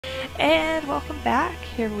And welcome back.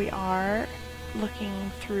 Here we are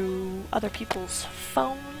looking through other people's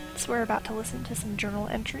phones. We're about to listen to some journal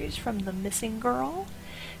entries from the missing girl.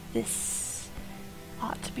 This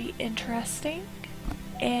ought to be interesting.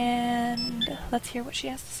 And let's hear what she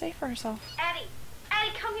has to say for herself. Addie!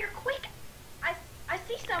 Addie, come here quick! I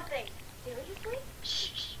see something! Seriously?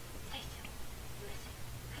 Shh! Stay still. Listen.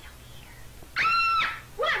 I don't hear.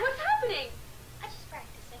 What? What's happening? I'm just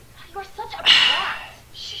practicing. You're such a brat!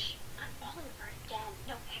 Shh! I'm falling for it again.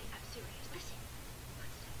 No, hey, I'm serious. Listen.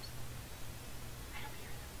 Footsteps. I don't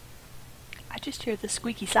hear them. I just hear the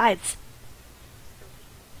squeaky sides.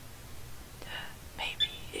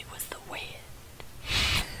 Maybe it was the wind.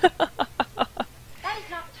 That is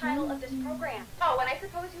not the title of this program. Oh, and I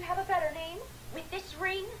suppose you have a better name? With this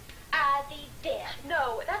ring? The Dead.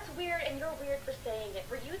 No, that's weird, and you're weird for saying it.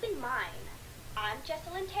 We're using mine. I'm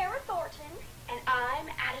Jessalyn Tara Thornton, and I'm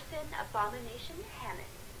Addison Abomination Hammond.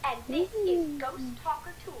 And this is Ghost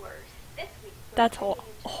Talker Tours. This week, That's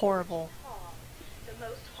horrible. The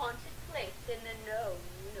most haunted place in the known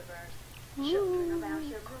universe. Children around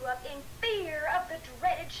here grew up in fear of the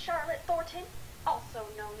dreaded Charlotte Thornton, also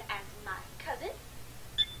known as my cousin.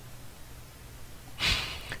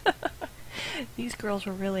 These girls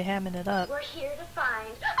were really hamming it up. We're here to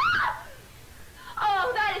find... Ah!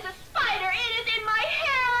 Oh, that is a spider! It is in my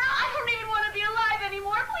hair! I don't even want to be alive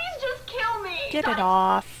anymore! Please just kill me! Get it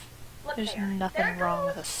off. Look There's there. nothing There it wrong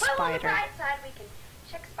goes. with a Well, on the spider. bright side, we can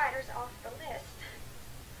check spiders off the list.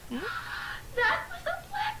 That was a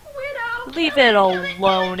black widow! Leave Kill it kill kill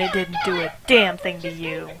alone. kill It didn't kill do it. a damn thing It to just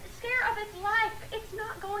you. is the scare of its life. It's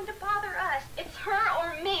not going to bother us. It's her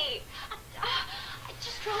or me. I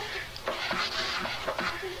just dropped her.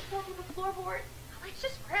 I think it fell through the floorboard. Let's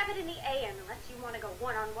just grab it in the AM unless you want to go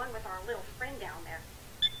one-on-one with our little friend down there.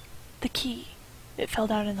 The key. It fell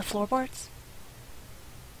down in the floorboards.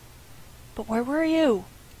 But where were you?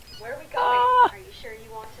 Where are we going? Ah! Are you sure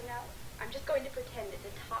you want to know? I'm just going to pretend it's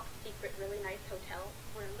a top secret, really nice hotel.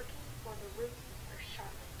 We're looking for the room where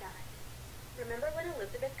Charlotte died. Remember when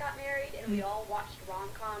Elizabeth got married and we all watched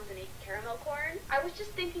rom-coms and ate caramel corn? I was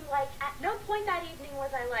just thinking, like, at no point that evening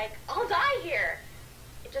was I like, I'll die here!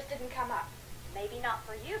 It just didn't come up. Maybe not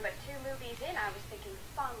for you, but 2 movies in, I was thinking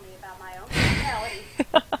fondly about my own personality.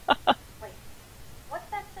 Wait, what's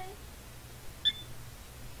that say?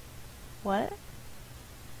 What?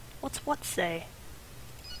 What's what say?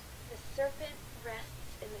 The serpent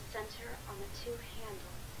rests in the center on the 2 handles.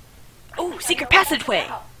 Oh, I secret know what that's passageway!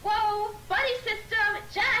 about. Whoa, buddy system!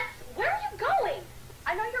 Jess, where are you going?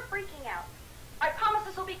 I know you're freaking out. I promise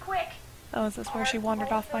this will be quick. Oh, is this where she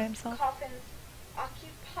wandered off by himself? Coffins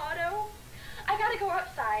occupado? I gotta go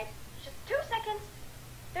outside. Just 2 seconds.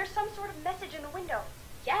 There's some sort of message in the window.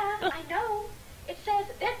 Yeah, I know. It says,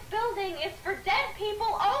 this building is for dead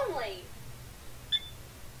people only.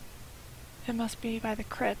 It must be by the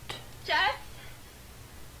crypt. Jess?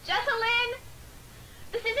 Jessalyn?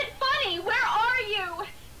 This isn't funny. Where are you?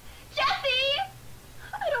 Jessie!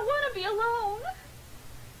 I don't want to be alone.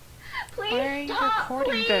 Please Why are you stop.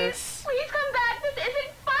 recording Please. this? Please come back. This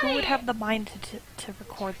isn't funny. Who would have the mind to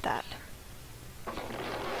record that?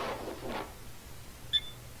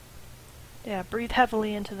 Yeah, breathe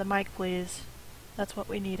heavily into the mic, please. That's what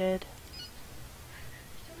we needed. I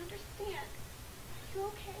don't understand. Are you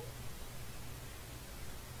okay?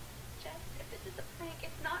 Jess, if this is a prank,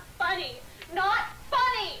 it's not funny. Not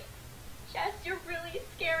funny! Jess, you're really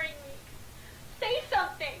scaring me. Say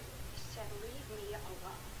something. I said leave me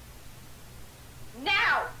alone.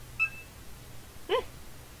 Now!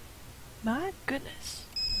 My goodness.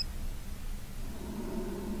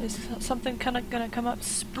 Is something gonna come up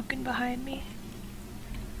spooking behind me?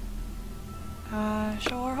 I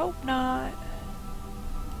sure hope not.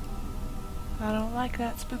 I don't like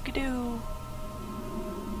that spooky-doo.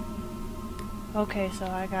 Okay, so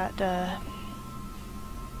I got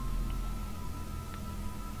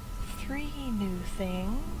 3 new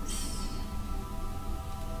things.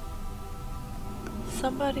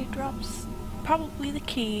 Somebody drops probably the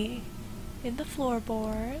key in the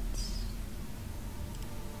floorboards.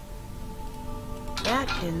 That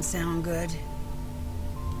didn't sound good.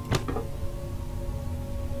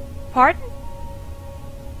 Pardon?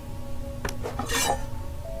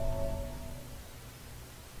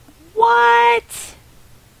 What?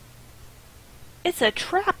 It's a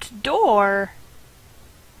trapped door.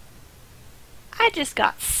 I just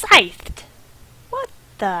got scythed. What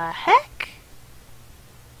the heck?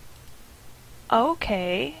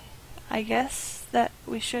 Okay, I guess that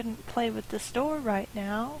we shouldn't play with this door right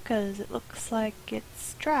now, because it looks like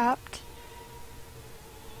it's trapped.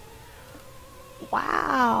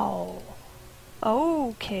 Wow.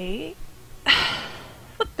 Okay.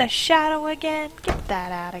 With the shadow again? Get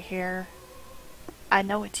that out of here. I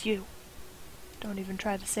know it's you. Don't even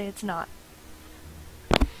try to say it's not.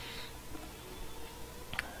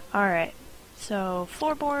 Alright. So,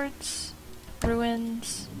 floorboards,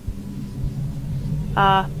 ruins.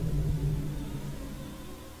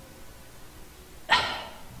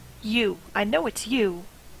 You. I know it's you.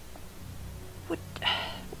 What?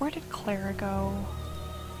 Where did Clara go?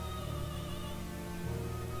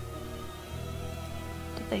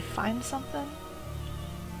 Did they find something?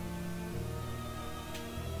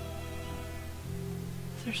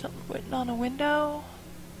 Is there something written on a window?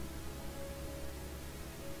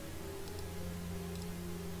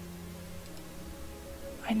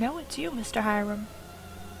 I know it's you, Mr. Hiram.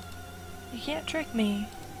 You can't trick me.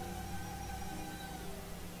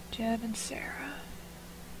 Jeb and Sarah.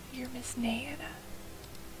 You're Miss Nana.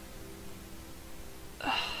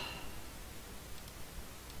 Ugh.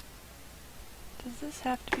 Does this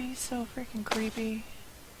have to be so freaking creepy?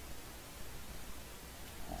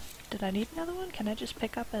 Did I need another one? Can I just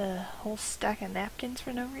pick up a whole stack of napkins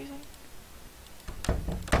for no reason?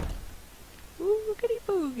 Oogity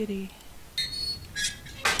boogity.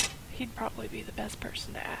 He'd probably be the best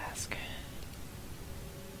person to ask.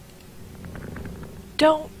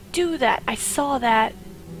 Don't do that! I saw that!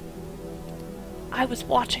 I was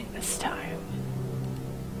watching this time.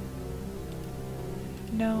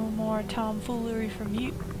 No more tomfoolery from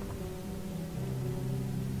you.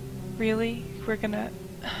 Really? We're gonna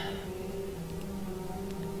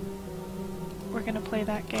play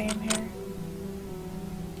that game here?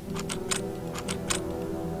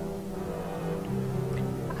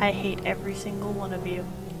 I hate every single one of you.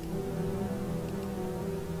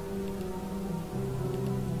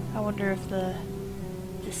 I wonder if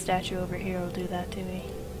this statue over here will do that to me.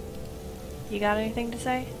 You got anything to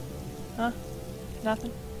say? Huh?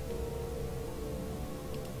 Nothing?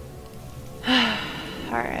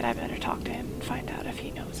 Alright, I better talk to him and find out if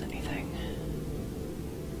he knows anything.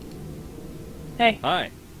 Hey.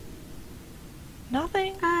 Hi.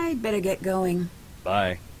 Nothing? I'd better get going.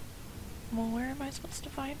 Bye. Well, where am I supposed to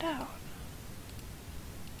find out?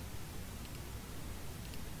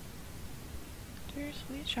 Dear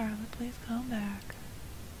sweet Charlotte, please come back.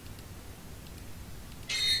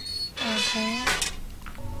 Okay.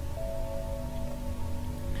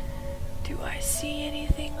 Do I see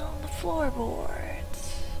anything on the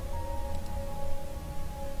floorboards?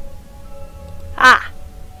 Ah!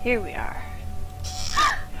 Here we are.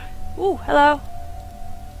 Ooh, hello.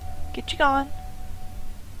 Get you gone.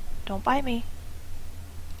 Don't bite me.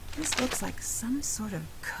 This looks like some sort of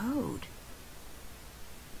code.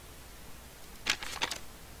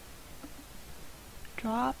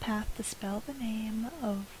 Draw a path to spell the name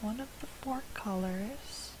of one of the 4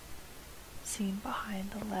 colors seen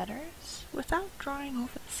behind the letters without drawing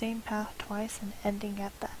over the same path twice and ending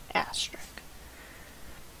at the asterisk.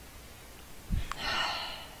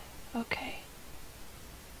 Okay.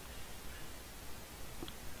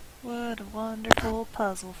 What a wonderful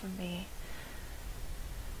puzzle for me.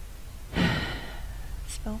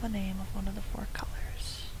 Spell the name of one of the 4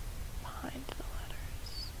 colors behind the letters.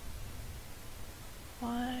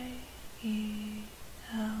 Y-E-L-L.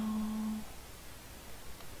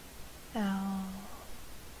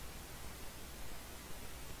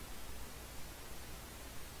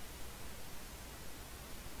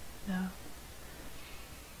 No.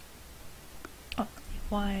 Oh,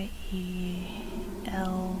 Y-E-L-L-O-W.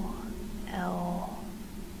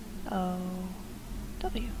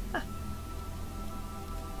 Ah.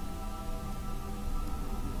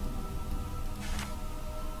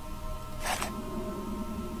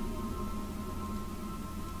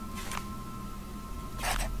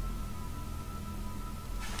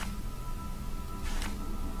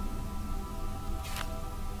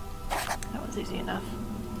 That was easy enough.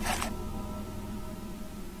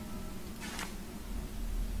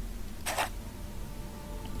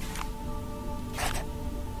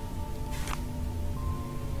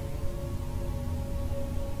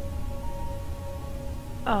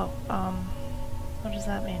 Oh, what does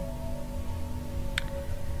that mean?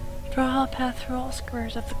 Draw a path through all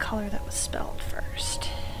squares of the color that was spelled first.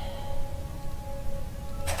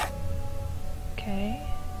 Okay.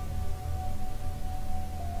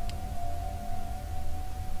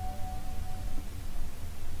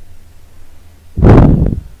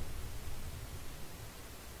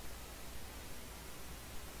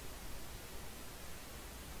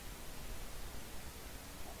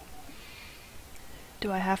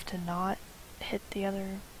 Do I have to not hit the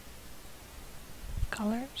other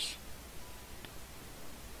colors?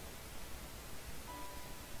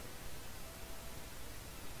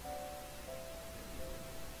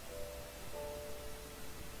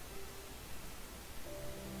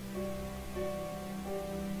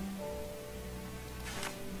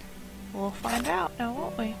 find out now,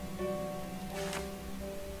 won't we?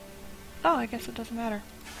 Oh, I guess it doesn't matter.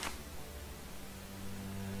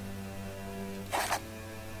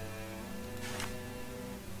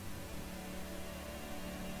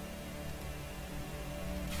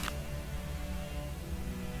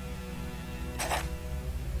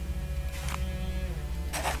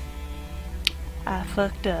 I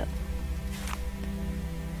fucked up.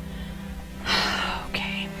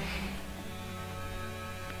 Okay.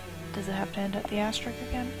 Does it have to end at the asterisk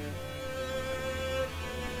again?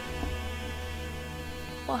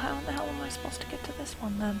 Well, how in the hell am I supposed to get to this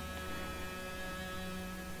one then?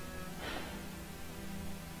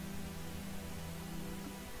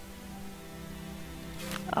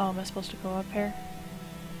 Oh, am I supposed to go up here?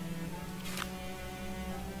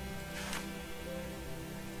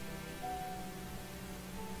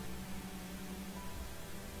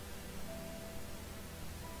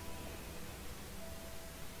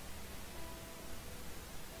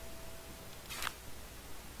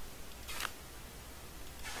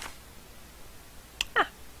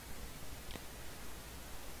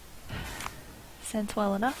 Sense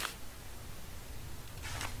well enough.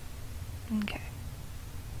 Okay.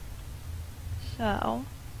 So,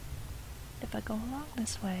 if I go along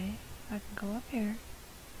this way, I can go up here.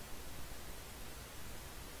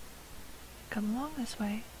 Come along this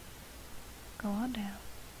way. Go on down.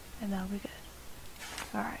 And that'll be good.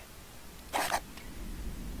 Alright.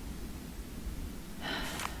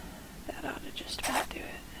 That ought to just about do it.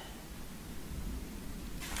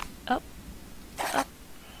 Up. Up.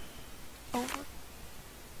 Over.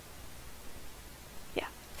 Yeah.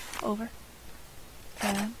 Over.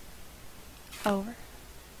 Down. Over.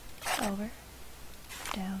 Over.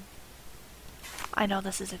 Down. I know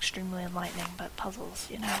this is extremely enlightening, but puzzles,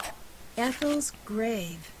 you know. Ethyl's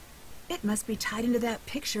grave. It must be tied into that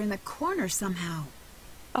picture in the corner somehow.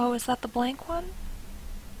 Oh, is that the blank one?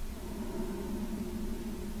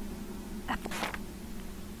 Ethel.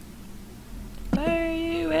 Where are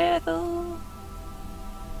you, Ethel?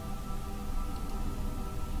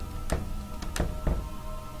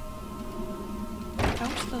 I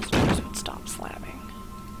wish those doors would stop slamming.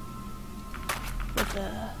 With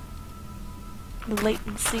the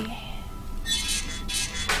latency.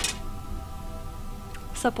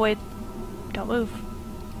 Sup, Wade? Don't move.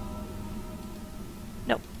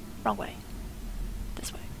 Nope. Wrong way.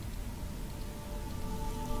 This way.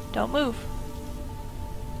 Don't move.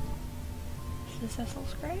 Is this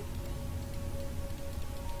Ethel's grave?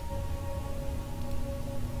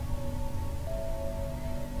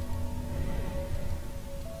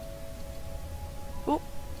 Oop.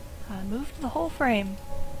 I moved the whole frame.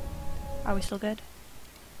 Are we still good?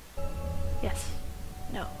 Yes.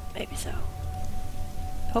 No. Maybe so.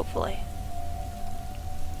 Hopefully.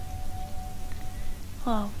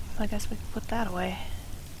 Well, I guess we can put that away.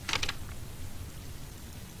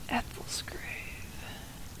 Ethel's grave.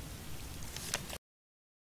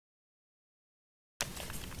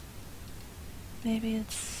 Maybe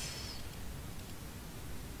it's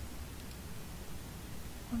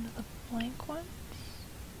one of the blank ones?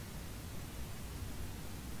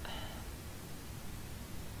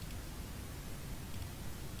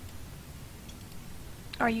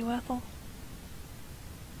 Are you Ethel?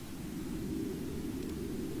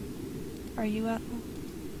 Are you Ethel?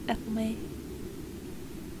 Ethel May?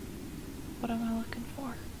 What am I looking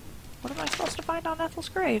for? What am I supposed to find on Ethel's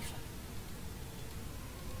grave?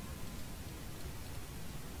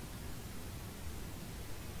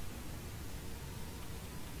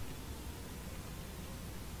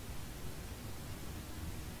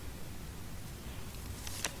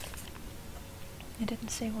 It didn't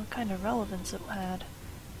say what kind of relevance it had.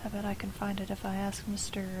 I bet I can find it if I ask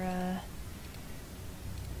Mr.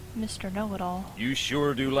 Know-It-All. You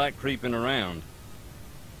sure do like creeping around.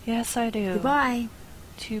 Yes, I do. Goodbye.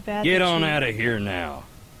 Too bad. Get on out of here now.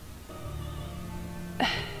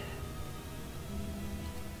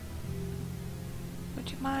 Would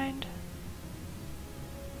you mind?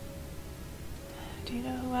 Do you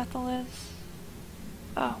know who Ethel is?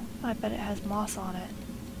 Oh, I bet it has moss on it.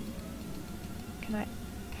 Can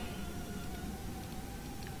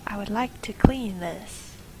I would like to clean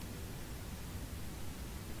this.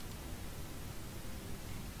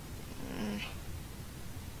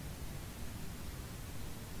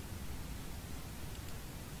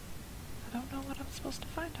 I don't know what I'm supposed to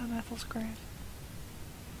find on Ethel's grave.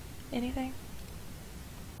 Anything?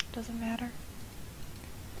 Doesn't matter.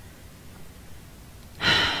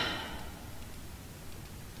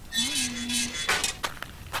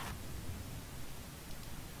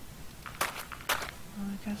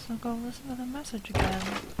 I guess I'll go listen to the message again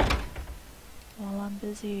while while I'm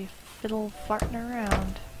busy fiddle farting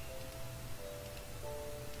around.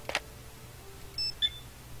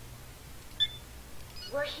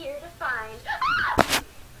 We're here to find...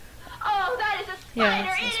 Oh, that is a spider!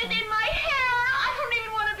 Yeah, It is in my hair! I don't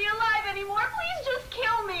even want to be alive anymore! Please just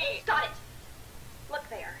kill me! Got it! Look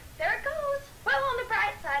there. There it goes! Well, on the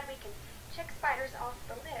bright side, we can check spiders off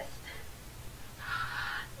the list.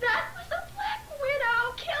 That was a black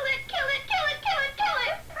widow! Kill it! Kill it! Kill it! Kill it! Kill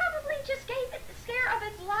it! Probably just gave it the scare of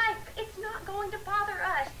its life. It's not going to bother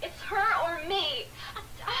us. It's her or me.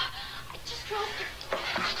 I just drove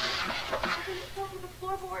over the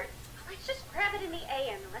floorboard. Let's just grab it in the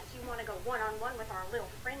AM unless you want to go one-on-one with our little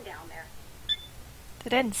friend down there. They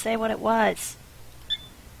didn't say what it was.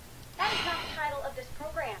 That is not the title of this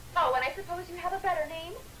program. Oh, and I suppose you have a better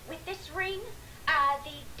name? With this ring?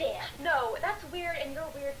 The Death. No, that's weird, and you're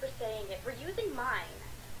weird for saying it. We're using mine.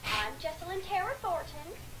 I'm Jessalyn Tara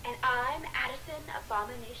Thornton, and I'm Addison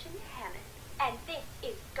Abomination Hammond. And this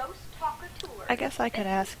is Ghost Talker Tour. I guess I could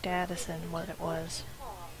ask Addison what it was.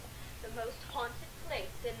 The most haunted place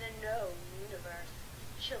in the known universe.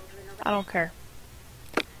 Children around. I don't care.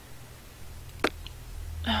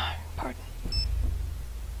 Pardon.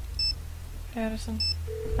 Addison,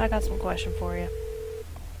 I got some question for you.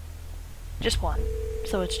 Just one.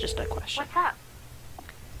 So it's just a question. What's up?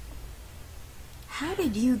 How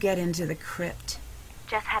did you get into the crypt?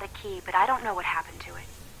 Jess had a key, but I don't know what happened to it.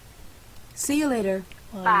 See you later.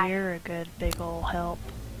 Well, Bye. you're a good big ol' help.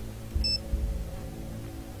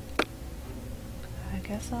 I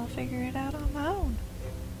guess I'll figure it out on my own.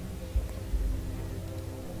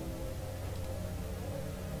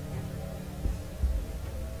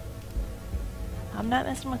 I'm not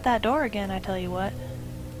messing with that door again, I tell you what.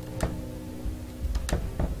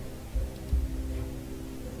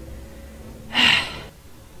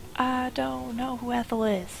 I don't know who Ethyl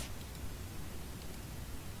is.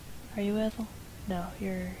 Are you Ethyl? No,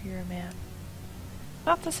 you're a man.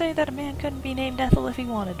 Not to say that a man couldn't be named Ethyl if he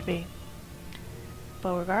wanted to be.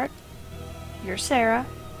 Beauregard, you're Sarah,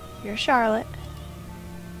 you're Charlotte.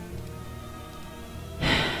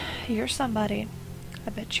 You're somebody. I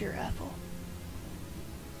bet you're Ethyl.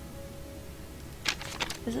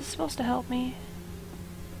 Is this supposed to help me?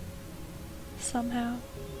 Somehow?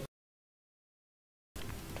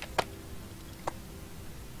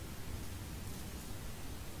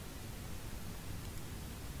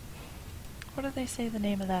 What did they say the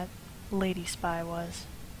name of that lady spy was?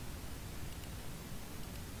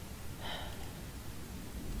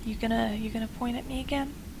 You gonna point at me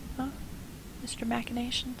again? Huh? Mr.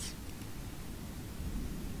 Machinations?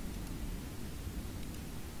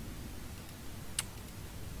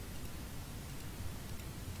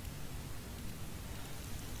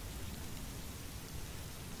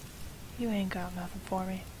 You ain't got nothing for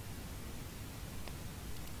me.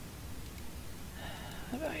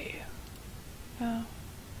 How about you? No.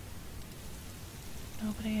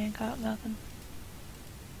 Nobody ain't got nothing.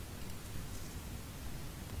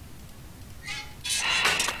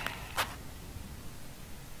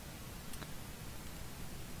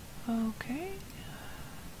 Okay.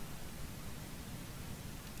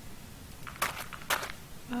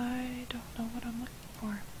 I don't know what I'm looking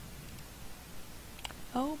for.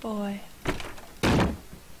 Oh boy.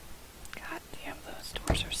 God damn, those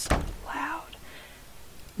doors are so loud.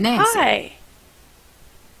 Nancy. Hi!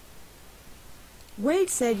 Wade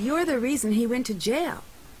said you're the reason he went to jail.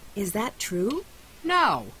 Is that true?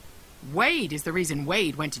 No. Wade is the reason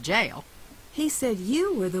Wade went to jail. He said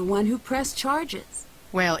you were the one who pressed charges.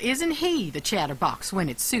 Well, isn't he the chatterbox when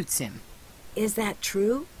it suits him? Is that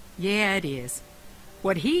true? Yeah, it is.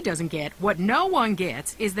 What he doesn't get, what no one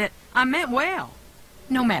gets, is that I meant well.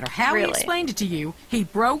 No matter how he Really? explained it to you, he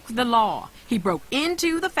broke the law. He broke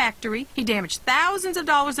into the factory, he damaged thousands of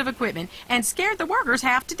dollars of equipment, and scared the workers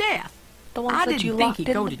half to death. The ones I that didn't you think locked he'd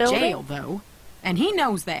in go the to building? jail, though. And he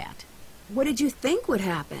knows that. What did you think would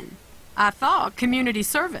happen? I thought community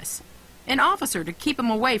service. An officer to keep him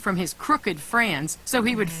away from his crooked friends so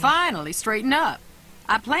he would finally straighten up.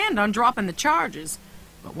 I planned on dropping the charges,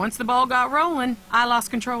 but once the ball got rolling, I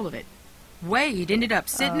lost control of it. Wade ended up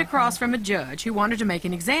sitting across from a judge who wanted to make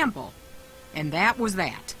an example. And that was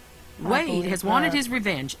that. Wade believe has wanted that. his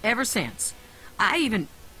revenge ever since.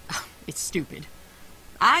 It's stupid.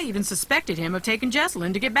 I even suspected him of taking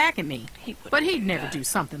Jessalyn to get back at me. He wouldn't But he'd do never that. do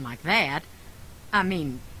something like that. I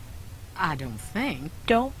mean, I don't think.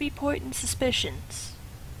 Don't be pointing suspicions.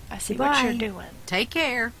 I see what Goodbye. you're doing. Take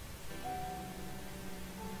care.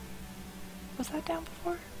 Was that down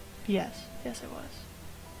before? Yes. Yes, it was.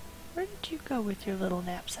 Where did you go with your little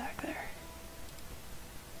knapsack there?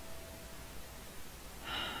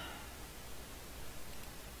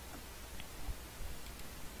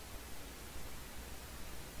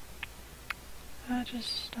 I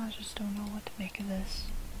just don't know what to make of this.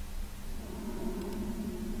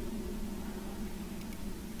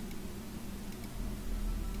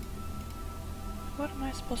 What am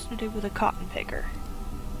I supposed to do with a cotton picker?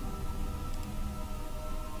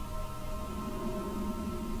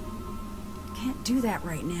 Can't do that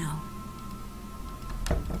right now.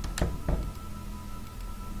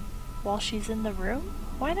 While she's in the room?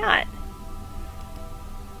 Why not?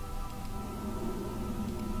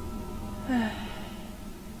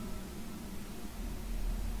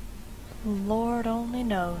 Lord only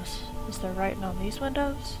knows. Is there writing on these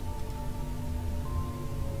windows?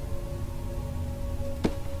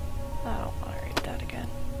 I don't want to read that again.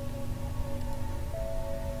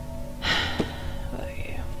 What about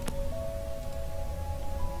you?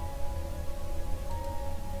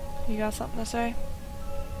 You got something to say?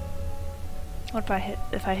 What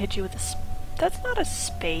if I hit you with a that's not a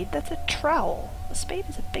spade, that's a trowel. A spade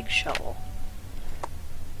is a big shovel.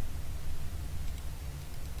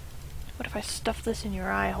 What if I stuff this in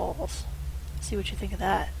your eye holes? See what you think of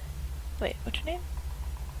that. Wait, what's your name?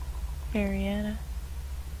 Mariana.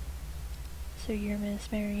 So you're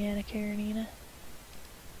Miss Mariana Karenina?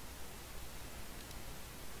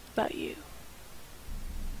 About you.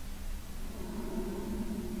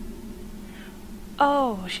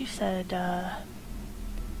 Oh, she said, the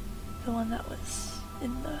one that was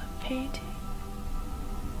in the painting.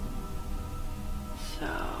 So...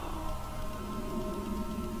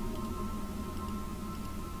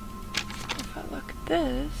 if I look at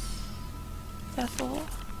this, Ethyl.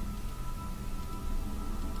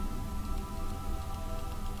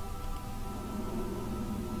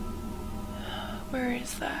 Where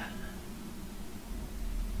is that?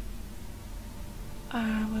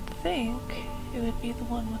 I would think it would be the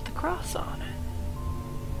one with the cross on it.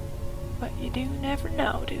 But you do never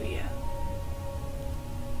know, do you?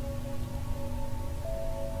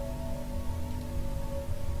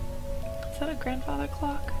 Is that a grandfather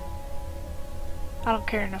clock? I don't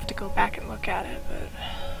care enough to go back and look at it, but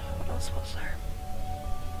what else was there?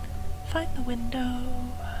 Find the window.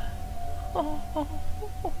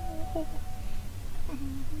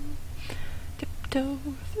 Tiptoe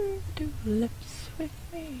through the tulips with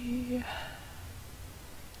me.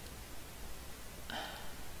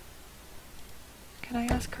 Can I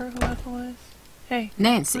ask her who Ethyl is? Hey,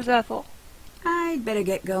 Nancy. who's Ethyl? I'd better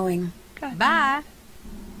get going. God Bye.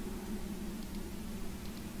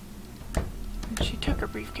 She took her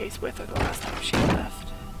briefcase with her the last time she left.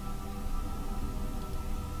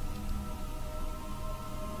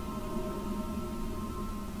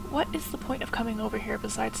 What is the point of coming over here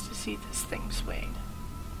besides to see this thing swing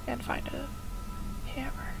and find a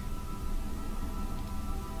hammer?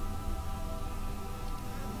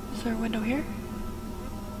 Is there a window here?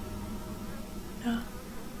 No.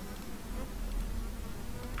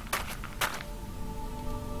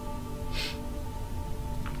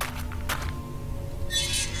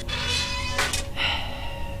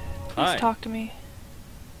 Please talk to me.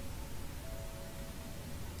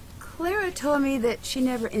 Clara told me that she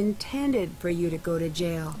never intended for you to go to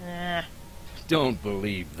jail. Nah. Don't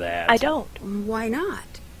believe that. I don't. Why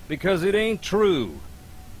not? Because it ain't true.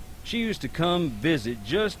 She used to come visit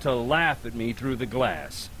just to laugh at me through the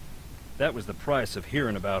glass. That was the price of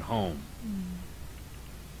hearing about home.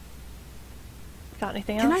 Got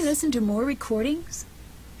anything else? Can I listen to more recordings?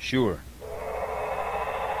 Sure.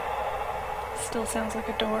 Still sounds like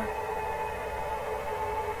a door.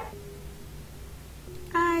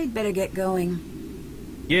 I'd better get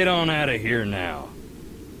going. Get on out of here now.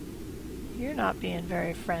 You're not being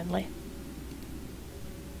very friendly.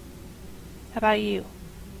 How about you?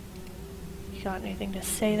 You got anything to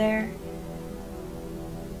say there?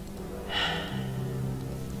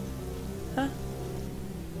 Huh?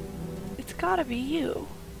 It's gotta be you.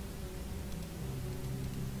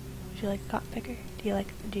 Do you like a cotton picker? Do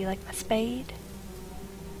you like my spade?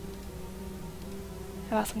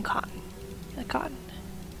 How about some cotton? You like cotton?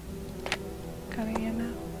 Got any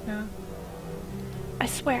ammo? No. I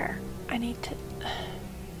swear, I need to...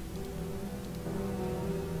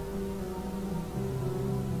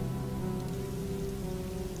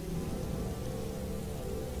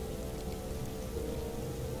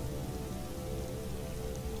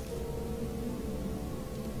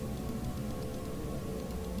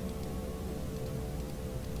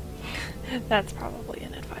 That's probably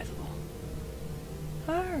inadvisable.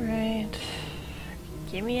 Alright.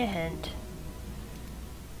 Give me a hint.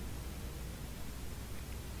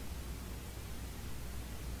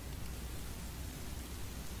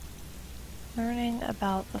 Learning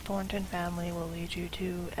about the Thornton family will lead you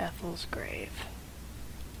to Ethyl's grave.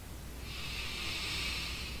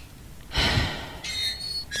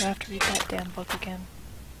 Do I have to read that damn book again?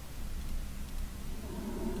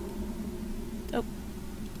 Oh.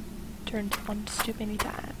 Turned once too many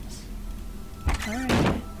times.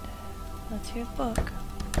 Alright. Let's hear the book.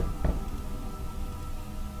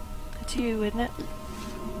 It's you, isn't it?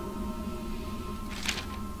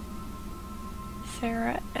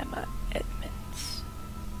 Sarah Emma Edmonds.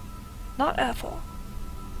 Not Ethyl.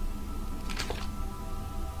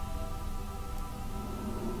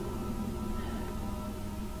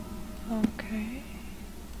 Okay.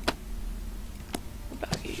 What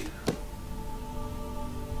about you?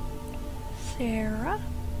 Sarah.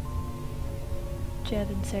 Jed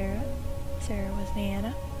and Sarah. Sarah was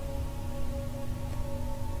Nana.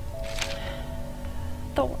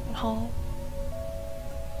 Thornton Hall.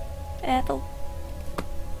 Ethyl.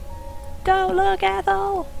 Don't look,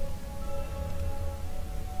 Ethyl!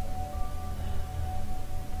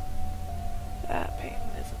 That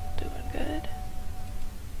painting isn't doing good.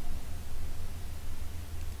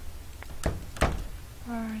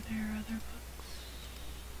 Are there other books?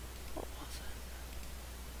 What was it?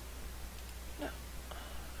 No.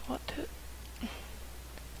 I want to...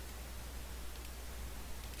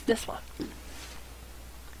 This one.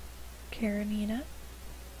 Karenina.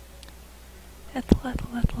 Ethyl,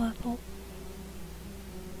 Ethyl, Ethyl, Ethyl.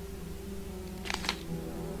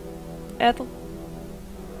 Ethyl.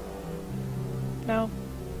 No.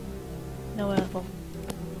 No Ethyl.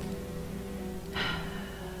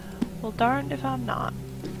 Well, darned if I'm not.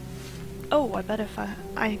 Oh, I bet if I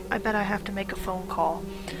bet I have to make a phone call.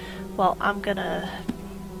 Well, I'm gonna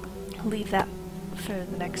leave that for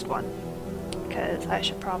the next one, because I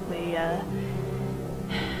should probably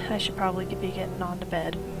be getting on to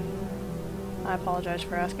bed. I apologize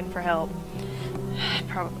for asking for help.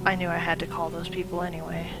 I knew I had to call those people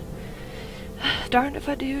anyway. Darned if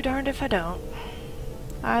I do, darned if I don't.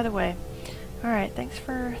 Either way. Alright, thanks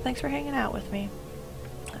for hanging out with me.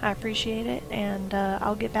 I appreciate it, and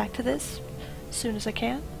I'll get back to this as soon as I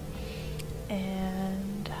can.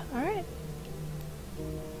 And alright.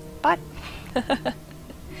 Bye.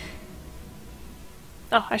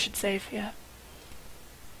 Oh, I should save, yeah.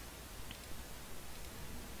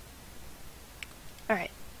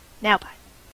 Alright. Now bye.